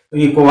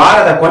 ಈ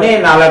ವಾರದ ಕೊನೆ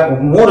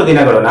 3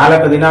 ದಿನಗಳು,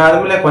 4 ದಿನ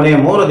ಆದ್ಮೇಲೆ ಕೊನೆ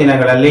 3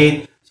 ದಿನಗಳಲ್ಲಿ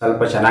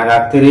ಸ್ವಲ್ಪ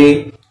ಚೆನ್ನಾಗಾಗ್ತೀರಿ,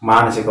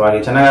 ಮಾನಸಿಕವಾಗಿ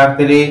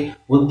ಚೆನ್ನಾಗಾಗ್ತೀರಿ.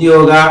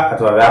 ಉದ್ಯೋಗ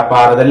ಅಥವಾ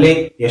ವ್ಯಾಪಾರದಲ್ಲಿ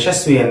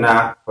ಯಶಸ್ವಿಯನ್ನ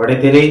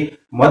ಹೊಡಿತೀರಿ.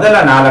 ಮೊದಲ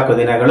 4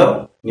 ದಿನಗಳು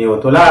ನೀವು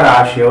ತುಲಾ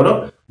ರಾಶಿಯವರು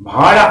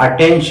ಬಹಳ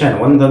ಅಟೆನ್ಷನ್,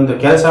 ಒಂದೊಂದು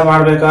ಕೆಲಸ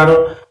ಮಾಡ್ಬೇಕಾದ್ರೂ,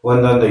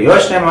 ಒಂದೊಂದು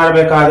ಯೋಚನೆ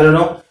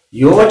ಮಾಡ್ಬೇಕಾದ್ರೂ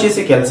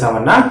ಯೋಚಿಸಿ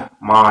ಕೆಲಸವನ್ನ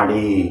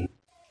ಮಾಡಿ.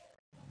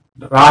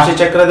 ರಾಶಿ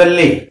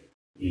ಚಕ್ರದಲ್ಲಿ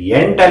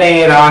 8ನೇ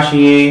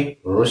ರಾಶಿಯೇ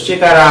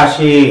ವೃಶ್ಚಿಕ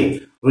ರಾಶಿ.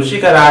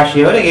 ವೃಶ್ಚಿಕ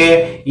ರಾಶಿಯವರಿಗೆ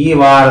ಈ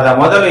ವಾರದ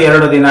ಮೊದಲು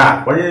 2 ದಿನ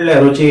ಒಳ್ಳೆ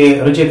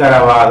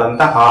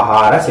ರುಚಿಕರವಾದಂತ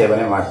ಆಹಾರ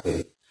ಸೇವನೆ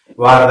ಮಾಡ್ತೀರಿ.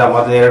 ವಾರದ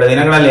ಮೊದಲ 2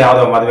 ದಿನಗಳಲ್ಲಿ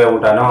ಯಾವುದೋ ಮದುವೆ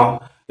ಊಟನೋ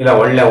ಇಲ್ಲ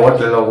ಒಳ್ಳೆ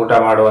ಹೋಟ್ಲಲ್ಲಿ ಊಟ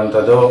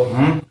ಮಾಡುವಂಥದ್ದು,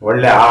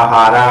 ಒಳ್ಳೆ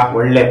ಆಹಾರ,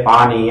 ಒಳ್ಳೆ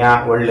ಪಾನೀಯ,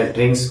 ಒಳ್ಳೆ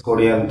ಡ್ರಿಂಕ್ಸ್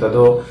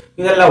ಕುಡಿಯುವಂಥದ್ದು,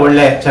 ಇದೆಲ್ಲ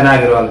ಒಳ್ಳೆ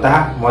ಚೆನ್ನಾಗಿರುವಂತಹ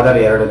ಮೊದಲ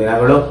 2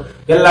 ದಿನಗಳು.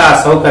 ಎಲ್ಲ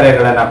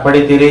ಸೌಕರ್ಯಗಳನ್ನ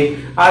ಪಡಿತೀರಿ.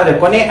 ಆದ್ರೆ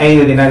ಕೊನೆ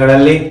 5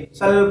 ದಿನಗಳಲ್ಲಿ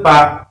ಸ್ವಲ್ಪ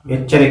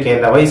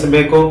ಎಚ್ಚರಿಕೆಯಿಂದ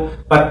ವಹಿಸಬೇಕು.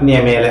 ಪತ್ನಿಯ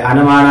ಮೇಲೆ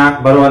ಅನುಮಾನ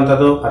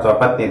ಬರುವಂಥದ್ದು ಅಥವಾ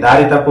ಪತ್ನಿ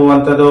ದಾರಿ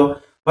ತಪ್ಪುವಂಥದ್ದು,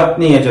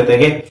 ಪತ್ನಿಯ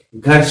ಜೊತೆಗೆ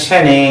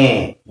ಘರ್ಷಣೆ,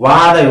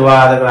 ವಾದ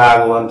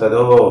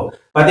ವಿವಾದಗಳಾಗುವಂಥದ್ದು,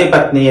 ಪತಿ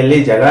ಪತ್ನಿಯಲ್ಲಿ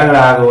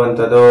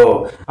ಜಗಳಗಳಾಗುವಂಥದ್ದು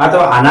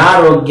ಅಥವಾ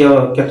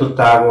ಅನಾರೋಗ್ಯಕ್ಕೆ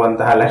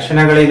ತುತ್ತಾಗುವಂತಹ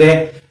ಲಕ್ಷಣಗಳಿದೆ.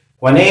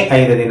 ಕೊನೆ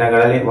 5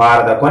 ದಿನಗಳಲ್ಲಿ,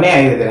 ವಾರದ ಕೊನೆ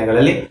 5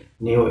 ದಿನಗಳಲ್ಲಿ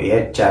ನೀವು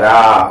ಎಚ್ಚರ,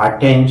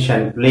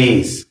 ಅಟೆನ್ಷನ್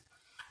ಪ್ಲೀಸ್.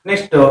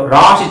 ನೆಕ್ಸ್ಟ್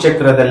ರಾಶಿ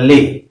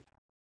ಚಕ್ರದಲ್ಲಿ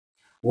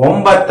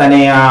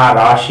 9ನೆಯ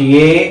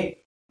ರಾಶಿಯೇ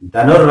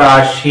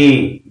ಧನುರಾಶಿ,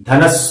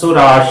 ಧನಸ್ಸು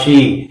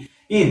ರಾಶಿ.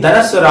 ಈ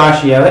ಧನಸ್ಸು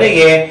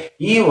ರಾಶಿಯವರಿಗೆ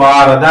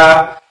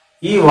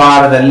ಈ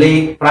ವಾರದಲ್ಲಿ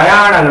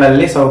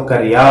ಪ್ರಯಾಣಗಳಲ್ಲಿ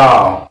ಸೌಕರ್ಯ.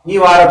 ಈ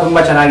ವಾರ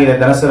ತುಂಬಾ ಚೆನ್ನಾಗಿದೆ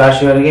ಧನಸ್ಸು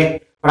ರಾಶಿಯವರಿಗೆ.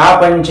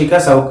 ಪ್ರಾಪಂಚಿಕ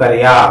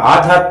ಸೌಕರ್ಯ,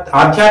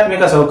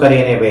 ಆಧ್ಯಾತ್ಮಿಕ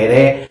ಸೌಕರ್ಯನೇ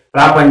ಬೇರೆ,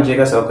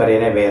 ಪ್ರಾಪಂಚಿಕ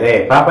ಸೌಕರ್ಯನೇ ಬೇರೆ.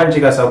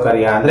 ಪ್ರಾಪಂಚಿಕ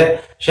ಸೌಕರ್ಯ ಅಂದ್ರೆ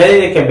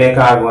ಶರೀರಕ್ಕೆ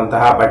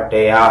ಬೇಕಾಗುವಂತಹ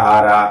ಬಟ್ಟೆ,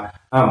 ಆಹಾರ,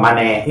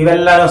 ಮನೆ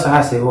ಇವೆಲ್ಲನೂ ಸಹ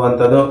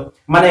ಸಿಗುವಂಥದ್ದು.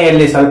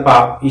 ಮನೆಯಲ್ಲಿ ಸ್ವಲ್ಪ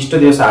ಇಷ್ಟು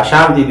ದಿವಸ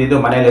ಅಶಾಂತಿ ಇದ್ದಿದ್ದು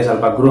ಮನೆಯಲ್ಲಿ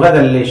ಸ್ವಲ್ಪ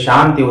ಗೃಹದಲ್ಲಿ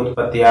ಶಾಂತಿ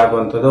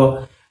ಉತ್ಪತ್ತಿಯಾಗುವಂಥದ್ದು.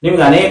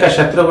 ನಿಮ್ಗೆ ಅನೇಕ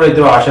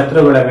ಶತ್ರುಗಳಿದ್ರು, ಆ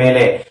ಶತ್ರುಗಳ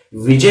ಮೇಲೆ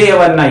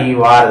ವಿಜಯವನ್ನ ಈ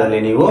ವಾರದಲ್ಲಿ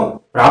ನೀವು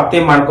ಪ್ರಾಪ್ತಿ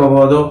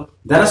ಮಾಡ್ಕೋಬಹುದು.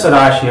 ಧನಸ್ಸು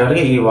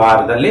ರಾಶಿಯವರಿಗೆ ಈ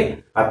ವಾರದಲ್ಲಿ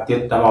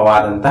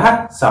ಅತ್ಯುತ್ತಮವಾದಂತಹ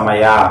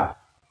ಸಮಯ.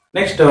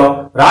 ನೆಕ್ಸ್ಟ್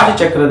ರಾಶಿ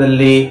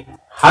ಚಕ್ರದಲ್ಲಿ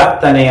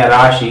 10ನೆಯ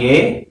ರಾಶಿಯೇ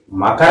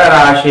ಮಕರ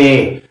ರಾಶಿ.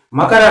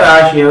 ಮಕರ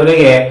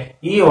ರಾಶಿಯವರಿಗೆ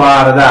ಈ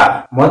ವಾರದ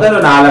ಮೊದಲು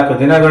 4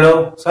 ದಿನಗಳು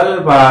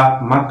ಸ್ವಲ್ಪ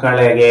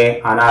ಮಕ್ಕಳಿಗೆ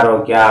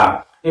ಅನಾರೋಗ್ಯ.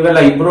 ನೀವೆಲ್ಲ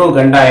ಇಬ್ರು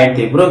ಗಂಡ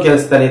ಹೆಂಡತಿ ಇಬ್ರು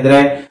ಕೆಲಸದಲ್ಲಿದ್ರೆ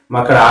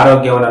ಮಕ್ಕಳ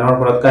ಆರೋಗ್ಯವನ್ನು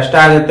ನೋಡ್ಕೊಳ್ಳೋದು ಕಷ್ಟ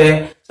ಆಗುತ್ತೆ.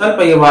 ಸ್ವಲ್ಪ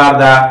ಈ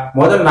ವಾರದ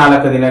ಮೊದಲು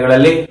 4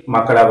 ದಿನಗಳಲ್ಲಿ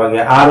ಮಕ್ಕಳ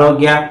ಬಗ್ಗೆ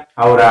ಆರೋಗ್ಯ,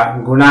 ಅವರ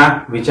ಗುಣ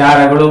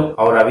ವಿಚಾರಗಳು,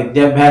 ಅವರ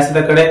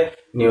ವಿದ್ಯಾಭ್ಯಾಸದ ಕಡೆ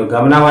ನೀವು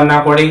ಗಮನವನ್ನ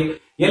ಕೊಡಿ.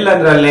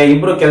 ಎಲ್ಲಂದ್ರಲ್ಲೇ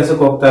ಇಬ್ರು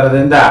ಕೆಲಸಕ್ಕೆ ಹೋಗ್ತಾ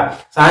ಇರೋದ್ರಿಂದ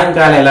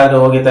ಸಾಯಂಕಾಲ ಎಲ್ಲಾದ್ರೂ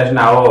ಹೋಗಿದ ತಕ್ಷಣ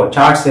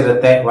ಚಾಟ್ಸ್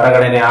ಇರುತ್ತೆ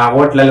ಹೊರಗಡೆನೆ, ಆ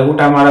ಹೋಟ್ಲಲ್ಲಿ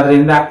ಊಟ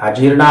ಮಾಡೋದ್ರಿಂದ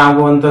ಅಜೀರ್ಣ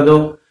ಆಗುವಂಥದ್ದು.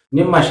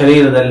 ನಿಮ್ಮ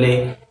ಶರೀರದಲ್ಲಿ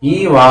ಈ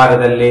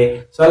ವಾರದಲ್ಲಿ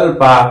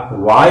ಸ್ವಲ್ಪ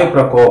ವಾಯು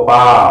ಪ್ರಕೋಪ,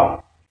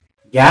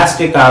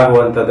 ಗ್ಯಾಸ್ಟ್ರಿಕ್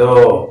ಆಗುವಂಥದ್ದು.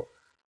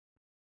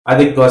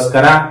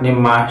 ಅದಕ್ಕೋಸ್ಕರ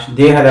ನಿಮ್ಮ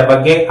ದೇಹದ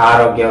ಬಗ್ಗೆ,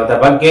 ಆರೋಗ್ಯದ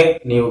ಬಗ್ಗೆ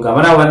ನೀವು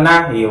ಗಮನವನ್ನ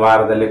ಈ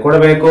ವಾರದಲ್ಲಿ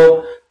ಕೊಡಬೇಕು.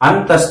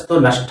 ಅಂತಸ್ತು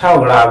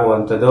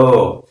ನಷ್ಟಗಳಾಗುವಂಥದ್ದು.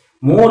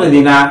 3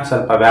 ದಿನ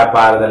ಸ್ವಲ್ಪ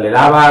ವ್ಯಾಪಾರದಲ್ಲಿ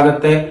ಲಾಭ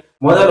ಆಗುತ್ತೆ.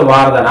 ಮೊದಲು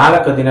ವಾರದ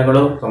 4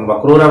 ದಿನಗಳು ತುಂಬಾ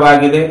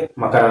ಕ್ರೂರವಾಗಿದೆ.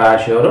 ಮಕರ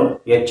ರಾಶಿಯವರು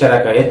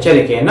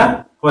ಎಚ್ಚರಿಕೆಯನ್ನ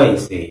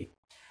ವಹಿಸಿ.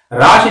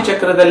 ರಾಶಿ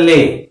ಚಕ್ರದಲ್ಲಿ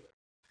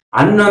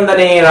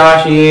 11ನೇ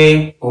ರಾಶಿಯೇ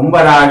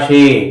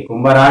ಕುಂಭರಾಶಿ.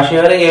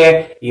 ಕುಂಭರಾಶಿಯವರಿಗೆ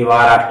ಈ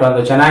ವಾರ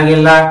ಅಷ್ಟೊಂದು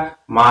ಚೆನ್ನಾಗಿಲ್ಲ.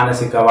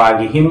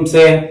 ಮಾನಸಿಕವಾಗಿ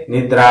ಹಿಂಸೆ,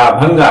 ನಿದ್ರಾ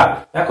ಭಂಗ.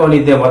 ಯಾಕೋ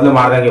ನಿದ್ದೆ ಮೊದಲು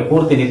ಮಾಡಿದಾಗೆ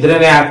ಪೂರ್ತಿ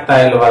ನಿದ್ರೆನೇ ಆಗ್ತಾ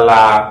ಇಲ್ವಲ್ಲ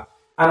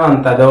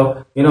ಅನ್ನುವಂಥದ್ದು,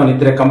 ಏನೋ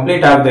ನಿದ್ರೆ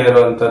ಕಂಪ್ಲೀಟ್ ಆಗದೆ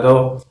ಇರುವಂಥದ್ದು,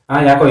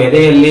 ಯಾಕೋ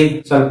ಎದೆಯಲ್ಲಿ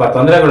ಸ್ವಲ್ಪ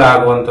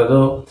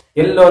ತೊಂದರೆಗಳಾಗುವಂಥದ್ದು,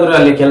 ಎಲ್ಲೋದ್ರೂ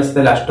ಅಲ್ಲಿ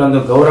ಕೆಲಸದಲ್ಲಿ ಅಷ್ಟೊಂದು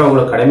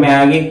ಗೌರವಗಳು ಕಡಿಮೆ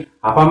ಆಗಿ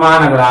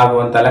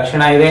ಅಪಮಾನಗಳಾಗುವಂತ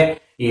ಲಕ್ಷಣ ಇದೆ.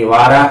 ಈ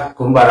ವಾರ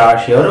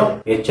ಕುಂಭರಾಶಿಯವರು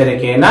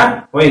ಎಚ್ಚರಿಕೆಯನ್ನ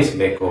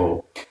ವಹಿಸಬೇಕು.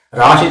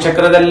 ರಾಶಿ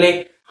ಚಕ್ರದಲ್ಲಿ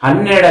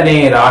 12ನೇ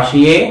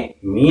ರಾಶಿಯೇ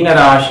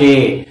ಮೀನರಾಶಿ.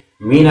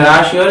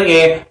 ಮೀನರಾಶಿಯವರಿಗೆ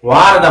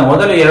ವಾರದ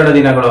ಮೊದಲು 2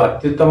 ದಿನಗಳು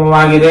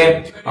ಅತ್ಯುತ್ತಮವಾಗಿದೆ.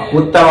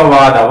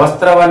 ಉತ್ತಮವಾದ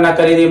ವಸ್ತ್ರವನ್ನ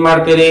ಖರೀದಿ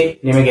ಮಾಡ್ತೀರಿ.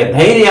 ನಿಮಗೆ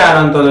ಧೈರ್ಯ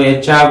ಅನ್ನುವಂಥದ್ದು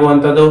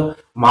ಹೆಚ್ಚಾಗುವಂಥದ್ದು.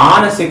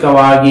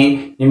 ಮಾನಸಿಕವಾಗಿ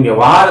ನಿಮ್ಗೆ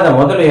ವಾರದ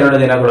ಮೊದಲು 2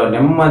 ದಿನಗಳು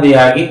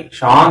ನೆಮ್ಮದಿಯಾಗಿ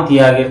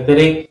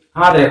ಶಾಂತಿಯಾಗಿರ್ತೀರಿ.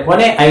 ಆದ್ರೆ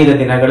ಕೊನೆ 5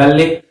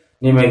 ದಿನಗಳಲ್ಲಿ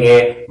ನಿಮಗೆ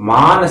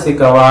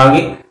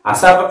ಮಾನಸಿಕವಾಗಿ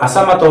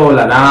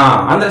ಅಸಮತೋಲನ,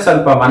 ಅಂದ್ರೆ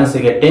ಸ್ವಲ್ಪ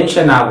ಮನಸ್ಸಿಗೆ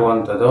ಟೆನ್ಷನ್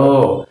ಆಗುವಂಥದ್ದು.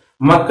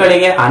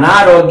 ಮಕ್ಕಳಿಗೆ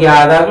ಅನಾರೋಗ್ಯ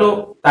ಆದಾಗ್ಲೂ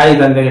ತಾಯಿ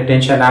ತಂದೆಗೆ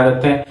ಟೆನ್ಷನ್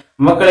ಆಗುತ್ತೆ.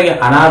 ಮಕ್ಕಳಿಗೆ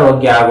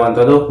ಅನಾರೋಗ್ಯ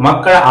ಆಗುವಂಥದ್ದು.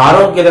 ಮಕ್ಕಳ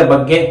ಆರೋಗ್ಯದ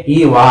ಬಗ್ಗೆ ಈ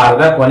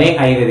ವಾರದ ಕೊನೆ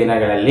 5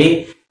 ದಿನಗಳಲ್ಲಿ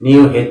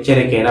ನೀವು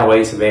ಎಚ್ಚರಿಕೆಯನ್ನು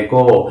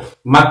ವಹಿಸಬೇಕು.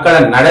 ಮಕ್ಕಳ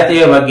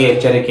ನಡತೆಯ ಬಗ್ಗೆ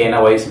ಎಚ್ಚರಿಕೆಯನ್ನು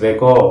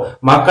ವಹಿಸಬೇಕು.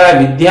 ಮಕ್ಕಳ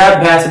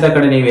ವಿದ್ಯಾಭ್ಯಾಸದ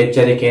ಕಡೆ ನೀವು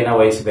ಎಚ್ಚರಿಕೆಯನ್ನು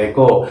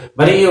ವಹಿಸಬೇಕು.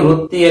 ಬರೀ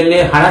ವೃತ್ತಿಯಲ್ಲಿ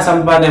ಹಣ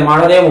ಸಂಪಾದನೆ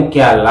ಮಾಡೋದೇ ಮುಖ್ಯ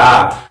ಅಲ್ಲ.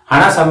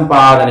 ಹಣ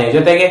ಸಂಪಾದನೆ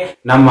ಜೊತೆಗೆ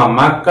ನಮ್ಮ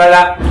ಮಕ್ಕಳ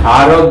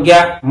ಆರೋಗ್ಯ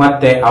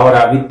ಮತ್ತೆ ಅವರ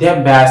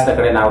ವಿದ್ಯಾಭ್ಯಾಸದ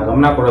ಕಡೆ ನಾವು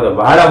ಗಮನ ಕೊಡೋದು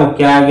ಬಹಳ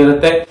ಮುಖ್ಯ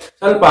ಆಗಿರುತ್ತೆ.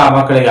 ಸ್ವಲ್ಪ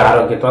ಮಕ್ಕಳಿಗೆ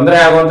ಆರೋಗ್ಯ ತೊಂದರೆ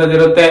ಆಗುವಂತದ್ದು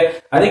ಇರುತ್ತೆ.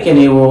 ಅದಕ್ಕೆ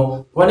ನೀವು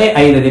ಕೊನೆ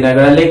 5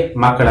 ದಿನಗಳಲ್ಲಿ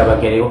ಮಕ್ಕಳ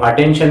ಬಗ್ಗೆ ನೀವು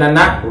ಅಟೆನ್ಷನ್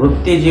ಅನ್ನ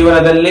ವೃತ್ತಿ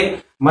ಜೀವನದಲ್ಲಿ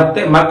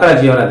ಮತ್ತೆ ಮಕ್ಕಳ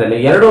ಜೀವನದಲ್ಲಿ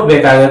ಎರಡೂ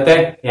ಬೇಕಾಗುತ್ತೆ.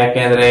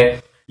 ಯಾಕೆಂದ್ರೆ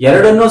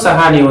ಎರಡನ್ನೂ ಸಹ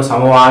ನೀವು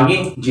ಸಮವಾಗಿ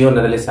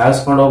ಜೀವನದಲ್ಲಿ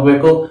ಸಾಗಿಸ್ಕೊಂಡು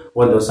ಹೋಗ್ಬೇಕು.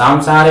 ಒಂದು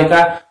ಸಾಂಸಾರಿಕ,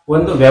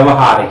 ಒಂದು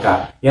ವ್ಯವಹಾರಿಕ,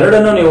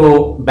 ಎರಡನ್ನೂ ನೀವು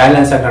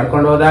ಬ್ಯಾಲೆನ್ಸ್ ಆಗಿ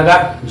ನಡ್ಕೊಂಡು ಹೋದಾಗ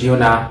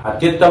ಜೀವನ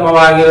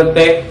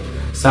ಅತ್ಯುತ್ತಮವಾಗಿರುತ್ತೆ.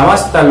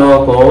 ಸಮಸ್ತ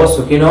ಲೋಕೋ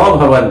ಸುಖಿನೋ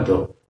ಭವಂತು.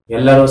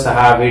 ಎಲ್ಲರೂ ಸಹ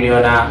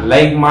ವಿಡಿಯೋನ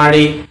ಲೈಕ್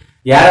ಮಾಡಿ,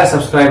 ಯಾರ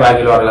ಸಬ್ಸ್ಕ್ರೈಬ್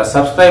ಆಗಿಲ್ಲ ಅವರೆಲ್ಲ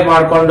ಸಬ್ಸ್ಕ್ರೈಬ್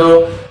ಮಾಡಿಕೊಂಡು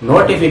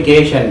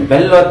ನೋಟಿಫಿಕೇಶನ್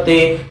ಬೆಲ್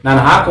ಒತ್ತಿ.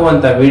 ನಾನು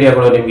ಹಾಕುವಂತ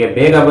ವಿಡಿಯೋಗಳು ನಿಮಗೆ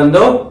ಬೇಗ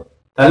ಬಂದು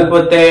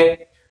ತಲುಪುತ್ತೆ.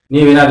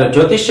 ನೀವೇನಾದ್ರೂ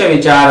ಜ್ಯೋತಿಷ್ಯ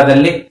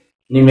ವಿಚಾರದಲ್ಲಿ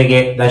ನಿಮಗೆ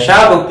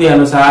ದಶಾಭುಕ್ತಿ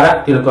ಅನುಸಾರ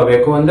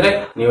ತಿಳ್ಕೋಬೇಕು ಅಂದ್ರೆ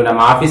ನೀವು ನಮ್ಮ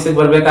ಆಫೀಸಿಗೆ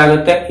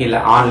ಬರ್ಬೇಕಾಗುತ್ತೆ. ಇಲ್ಲ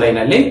ಆನ್ಲೈನ್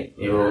ಅಲ್ಲಿ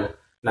ನೀವು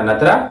ನನ್ನ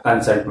ಹತ್ರ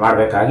ಕನ್ಸಲ್ಟ್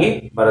ಮಾಡಬೇಕಾಗಿ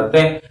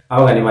ಬರುತ್ತೆ.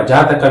 ಅವಾಗ ನಿಮ್ಮ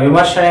ಜಾತಕ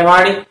ವಿಮರ್ಶನೆ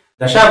ಮಾಡಿ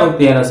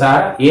ದಶಾಭುಕ್ತಿ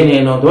ಅನುಸಾರ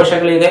ಏನೇನು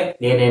ದೋಷಗಳಿದೆ,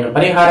 ಏನೇನು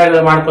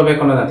ಪರಿಹಾರಗಳು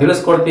ಮಾಡ್ಕೋಬೇಕು ಅನ್ನೋದನ್ನ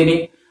ತಿಳಿಸ್ಕೊಡ್ತೀನಿ.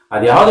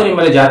 ಅದ್ಯಾವುದು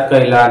ನಿಮ್ಮಲ್ಲಿ ಜಾತಕ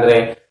ಇಲ್ಲ ಅಂದ್ರೆ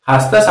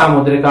ಹಸ್ತ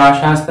ಸಾಮುದ್ರಿಕಾ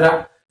ಶಾಸ್ತ್ರ,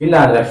 ಇಲ್ಲ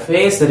ಅಂದ್ರೆ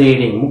ಫೇಸ್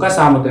ರೀಡಿಂಗ್, ಮುಖ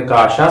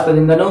ಸಾಮುದ್ರಿಕಾ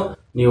ಶಾಸ್ತ್ರದಿಂದನೂ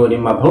ನೀವು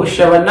ನಿಮ್ಮ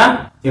ಭವಿಷ್ಯವನ್ನ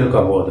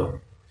ತಿಳ್ಕೋಬಹುದು.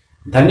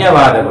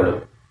 ಧನ್ಯವಾದಗಳು.